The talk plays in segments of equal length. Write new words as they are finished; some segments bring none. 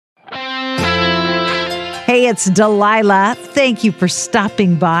Hey, it's Delilah. Thank you for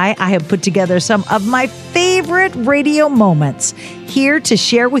stopping by. I have put together some of my favorite radio moments here to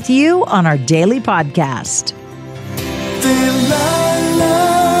share with you on our daily podcast.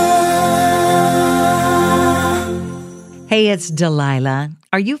 Hey, it's Delilah.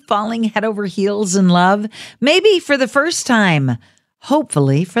 Are you falling head over heels in love? Maybe for the first time.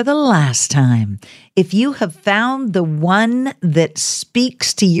 Hopefully for the last time. If you have found the one that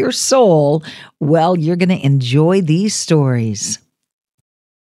speaks to your soul, well, you're going to enjoy these stories.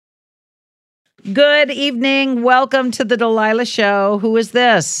 Good evening. Welcome to the Delilah Show. Who is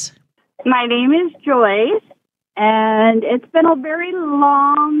this? My name is Joyce, and it's been a very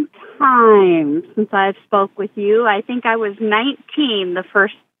long time since I've spoke with you. I think I was 19 the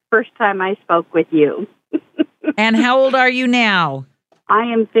first time I spoke with you. And how old are you now? I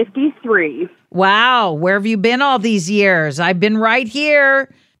am 53. Wow. Where have you been all these years? I've been right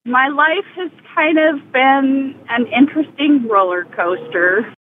here. My life has kind of been an interesting roller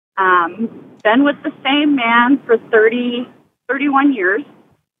coaster. Been with the same man for 31 years,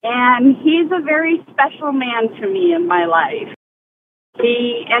 and he's a very special man to me in my life.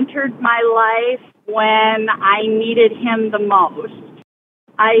 He entered my life when I needed him the most.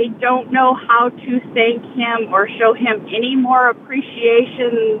 I don't know how to thank him or show him any more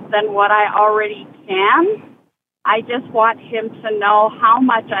appreciation than what I already can. I just want him to know how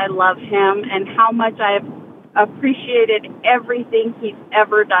much I love him and how much I've appreciated everything he's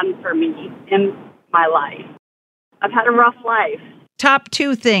ever done for me in my life. I've had a rough life. Top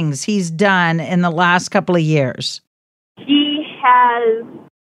 2 things he's done in the last couple of years. He has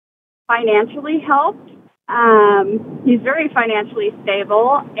financially helped. He's very financially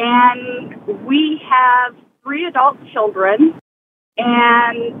stable, and we have 3 adult children,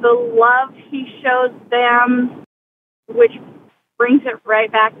 and the love he shows them, which brings it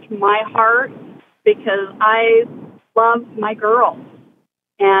right back to my heart, because I love my girls,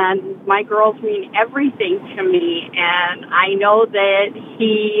 and my girls mean everything to me, and I know that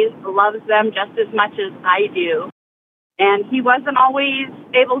he loves them just as much as I do. And he wasn't always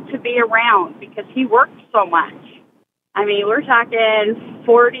able to be around because he worked so much. I mean, we're talking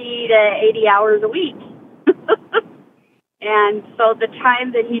 40 to 80 hours a week. And so the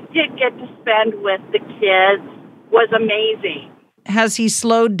time that he did get to spend with the kids was amazing. Has he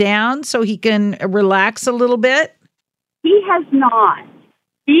slowed down so he can relax a little bit? He has not.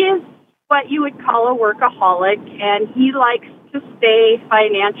 He is what you would call a workaholic, and he likes to stay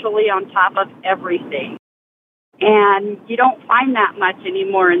financially on top of everything. And you don't find that much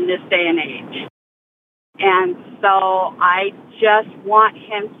anymore in this day and age. And so I just want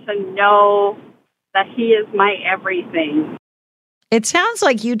him to know that he is my everything. It sounds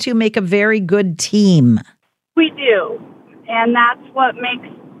like you two make a very good team. We do. And that's what makes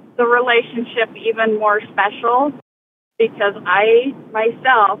the relationship even more special, because I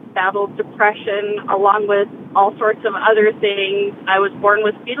myself battled depression along with all sorts of other things. I was born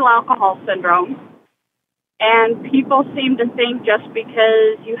with fetal alcohol syndrome. And people seem to think just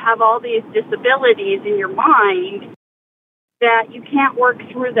because you have all these disabilities in your mind that you can't work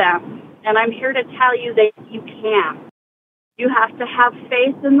through them. And I'm here to tell you that you can. You have to have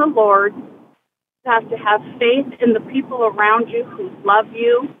faith in the Lord. You have to have faith in the people around you who love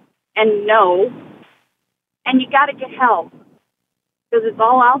you and know. And you got to get help, because it's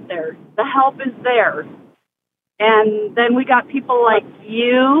all out there. The help is there. And then we got people like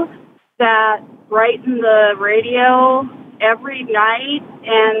you that brighten the radio every night,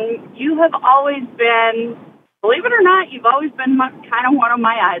 and you have always been, believe it or not, you've always been kind of one of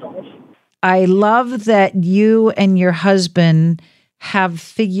my idols. I love that you and your husband have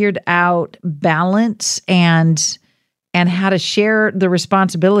figured out balance and how to share the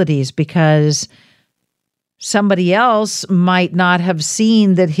responsibilities, because somebody else might not have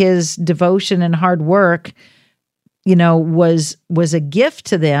seen that his devotion and hard work, you know, was a gift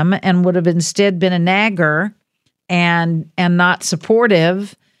to them, and would have instead been a nagger and not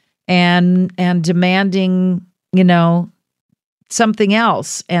supportive and demanding, you know, something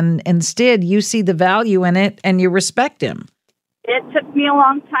else. And instead you see the value in it and you respect him. It took me a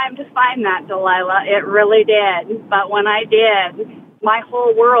long time to find that, Delilah. It really did. But when I did, my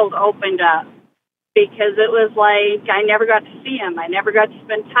whole world opened up, because it was like I never got to see him. I never got to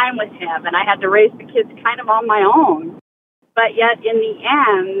spend time with him, and I had to raise the kids kind of on my own. But yet, in the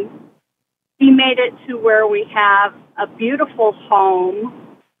end, he made it to where we have a beautiful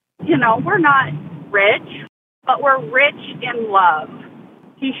home. You know, we're not rich, but we're rich in love.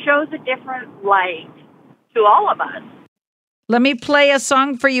 He shows a different light to all of us. Let me play a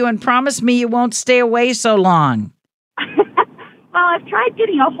song for you and promise me you won't stay away so long. Well, I've tried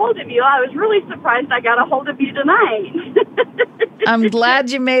getting a hold of you. I was really surprised I got a hold of you tonight. I'm glad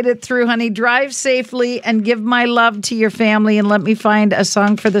you made it through, honey. Drive safely and give my love to your family, and let me find a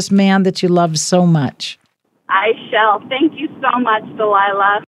song for this man that you love so much. I shall. Thank you so much,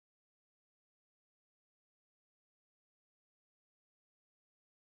 Delilah.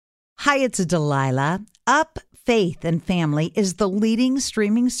 Hi, it's Delilah. Up Faith and Family is the leading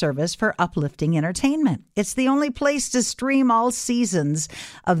streaming service for uplifting entertainment. It's the only place to stream all seasons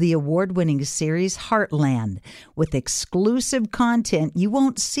of the award-winning series Heartland with exclusive content you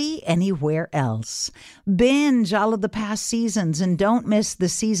won't see anywhere else. Binge all of the past seasons and don't miss the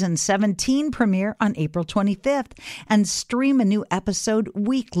season 17 premiere on April 25th and stream a new episode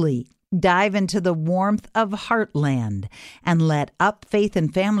weekly. Dive into the warmth of Heartland and let Up Faith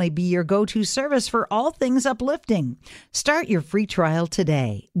and Family be your go-to service for all things uplifting. Start your free trial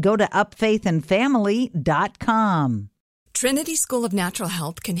today. Go to upfaithandfamily.com. Trinity School of Natural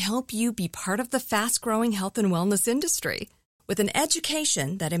Health can help you be part of the fast-growing health and wellness industry. With an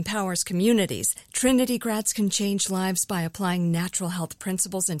education that empowers communities, Trinity grads can change lives by applying natural health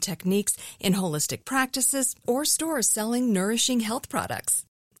principles and techniques in holistic practices or stores selling nourishing health products.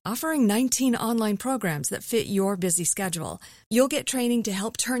 Offering 19 online programs that fit your busy schedule, you'll get training to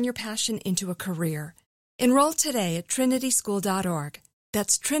help turn your passion into a career. Enroll today at trinityschool.org.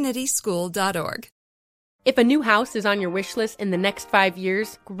 That's trinityschool.org. If a new house is on your wish list in the next 5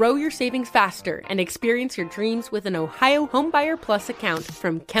 years, grow your savings faster and experience your dreams with an Ohio Homebuyer Plus account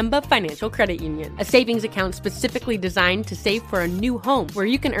from Kemba Financial Credit Union. A savings account specifically designed to save for a new home where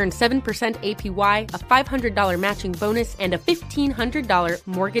you can earn 7% APY, a $500 matching bonus, and a $1,500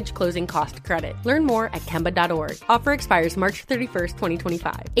 mortgage closing cost credit. Learn more at Kemba.org. Offer expires March 31st,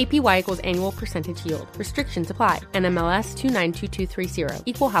 2025. APY equals annual percentage yield. Restrictions apply. NMLS 292230.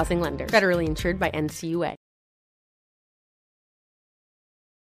 Equal housing lender. Federally insured by NCUA.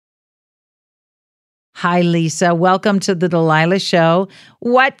 Hi, Lisa. Welcome to the Delilah Show.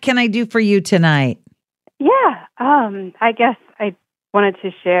 What can I do for you tonight? Yeah, I guess I wanted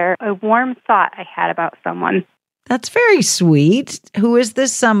to share a warm thought I had about someone. That's very sweet. Who is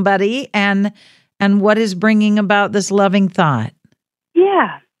this somebody, and what is bringing about this loving thought?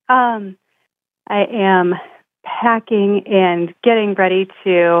 Yeah, I am packing and getting ready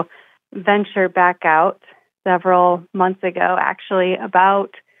to venture back out several months ago, actually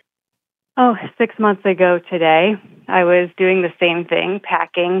about 6 months ago today. I was doing the same thing,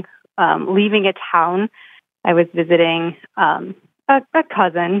 packing, leaving a town. I was visiting a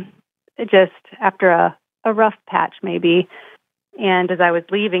cousin just after a rough patch maybe. And as I was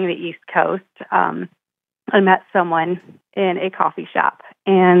leaving the East Coast, I met someone in a coffee shop,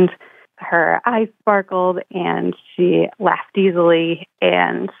 and her eyes sparkled and she laughed easily.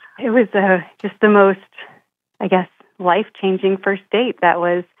 And it was just the most, I guess, life-changing first date that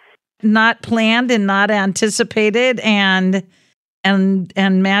was not planned and not anticipated, and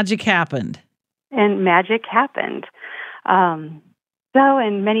magic happened. And magic happened. And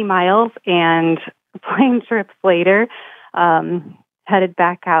many miles and plane trips later, headed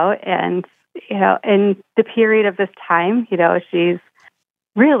back out. And, in the period of this time, she's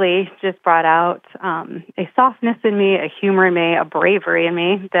really just brought out a softness in me, a humor in me, a bravery in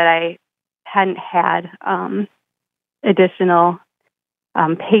me that I hadn't had additional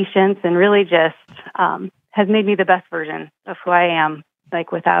patience, and really just has made me the best version of who I am,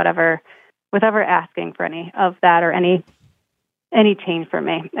 like without ever asking for any of that or any change for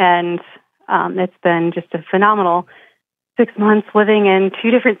me. And it's been just a phenomenal 6 months living in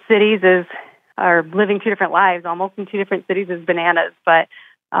two different cities or living two different lives, almost in two different cities is bananas. But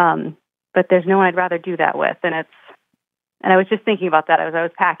there's no one I'd rather do that with. And I was just thinking about that as I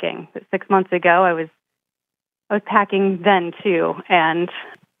was packing. 6 months ago, I was packing then too, and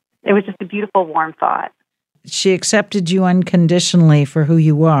it was just a beautiful, warm thought. She accepted you unconditionally for who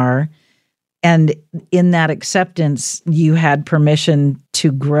you are, and in that acceptance, you had permission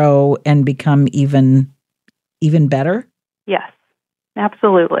to grow and become even better? Yes,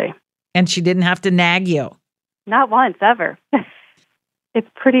 absolutely. And she didn't have to nag you? Not once, ever. It's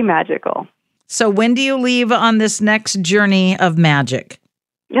pretty magical. So when do you leave on this next journey of magic?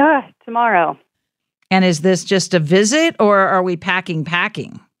 Yeah, tomorrow. And is this just a visit, or are we packing?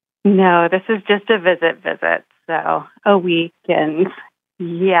 No, this is just a visit. So a weekend.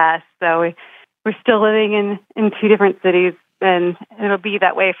 Yes. So we're still living in two different cities, and it'll be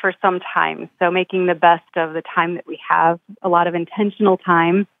that way for some time. So making the best of the time that we have, a lot of intentional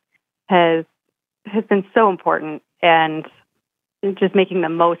time has been so important, and just making the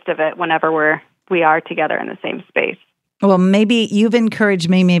most of it whenever we are together in the same space. Well, maybe you've encouraged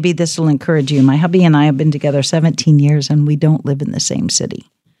me. Maybe this will encourage you. My hubby and I have been together 17 years and we don't live in the same city.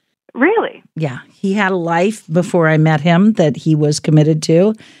 Really? Yeah. He had a life before I met him that he was committed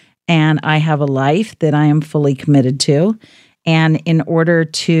to. And I have a life that I am fully committed to. And in order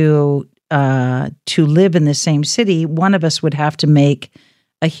to live in the same city, one of us would have to make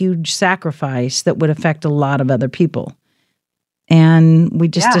a huge sacrifice that would affect a lot of other people. And we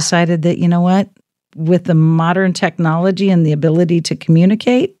just decided that, you know what, with the modern technology and the ability to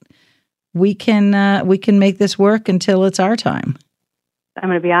communicate, we can make this work until it's our time. I'm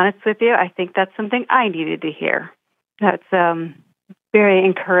going to be honest with you. I think that's something I needed to hear. That's very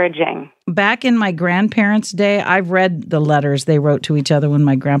encouraging. Back in my grandparents' day, I've read the letters they wrote to each other when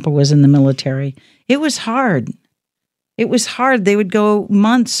my grandpa was in the military. It was hard. It was hard. They would go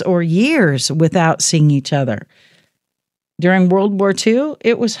months or years without seeing each other. During World War II,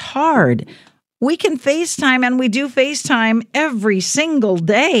 it was hard. We can FaceTime, and we do FaceTime every single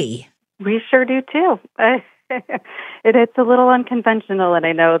day. We sure do, too. It's a little unconventional, and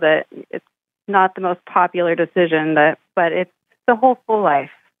I know that it's not the most popular decision, but it's the hopeful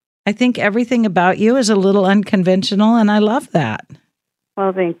life. I think everything about you is a little unconventional, and I love that.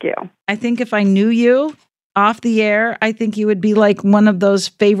 Well, thank you. I think if I knew you off the air, I think you would be like one of those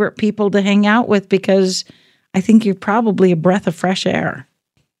favorite people to hang out with because I think you're probably a breath of fresh air.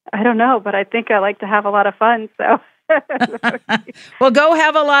 I don't know, but I think I like to have a lot of fun, so... Well, go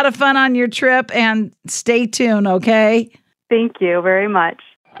have a lot of fun on your trip and stay tuned, okay? Thank you very much.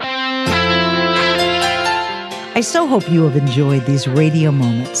 I so hope you have enjoyed these radio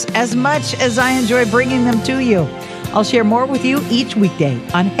moments as much as I enjoy bringing them to you. I'll share more with you each weekday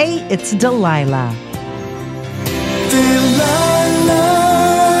on Hey, It's Delilah.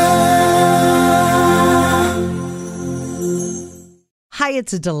 Hi,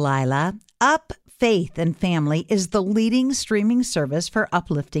 it's Delilah. Up, Faith and Family is the leading streaming service for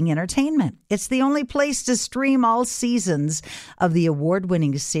uplifting entertainment. It's the only place to stream all seasons of the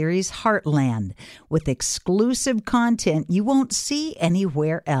award-winning series Heartland with exclusive content you won't see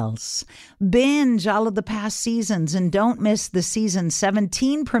anywhere else. Binge all of the past seasons and don't miss the season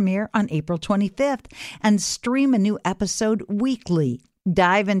 17 premiere on April 25th and stream a new episode weekly.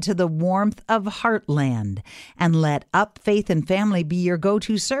 Dive into the warmth of Heartland and let Up Faith and Family be your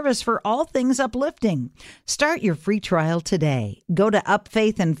go-to service for all things uplifting. Start your free trial today. Go to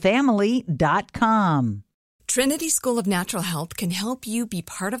upfaithandfamily.com. Trinity School of Natural Health can help you be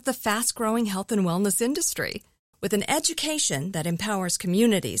part of the fast-growing health and wellness industry. With an education that empowers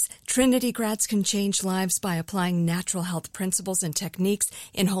communities, Trinity grads can change lives by applying natural health principles and techniques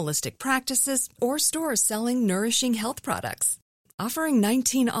in holistic practices or stores selling nourishing health products. Offering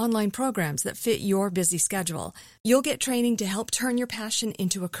 19 online programs that fit your busy schedule, you'll get training to help turn your passion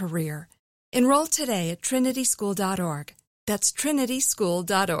into a career. Enroll today at trinityschool.org. That's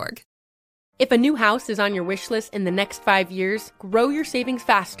trinityschool.org. If a new house is on your wish list in the next 5 years, grow your savings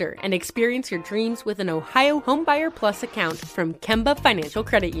faster and experience your dreams with an Ohio Homebuyer Plus account from Kemba Financial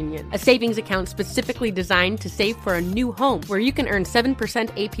Credit Union. A savings account specifically designed to save for a new home where you can earn 7%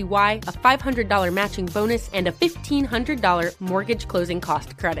 APY, a $500 matching bonus, and a $1,500 mortgage closing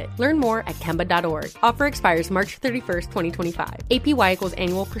cost credit. Learn more at Kemba.org. Offer expires March 31st, 2025. APY equals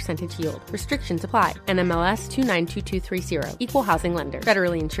annual percentage yield. Restrictions apply. NMLS 292230. Equal housing lender.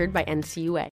 Federally insured by NCUA.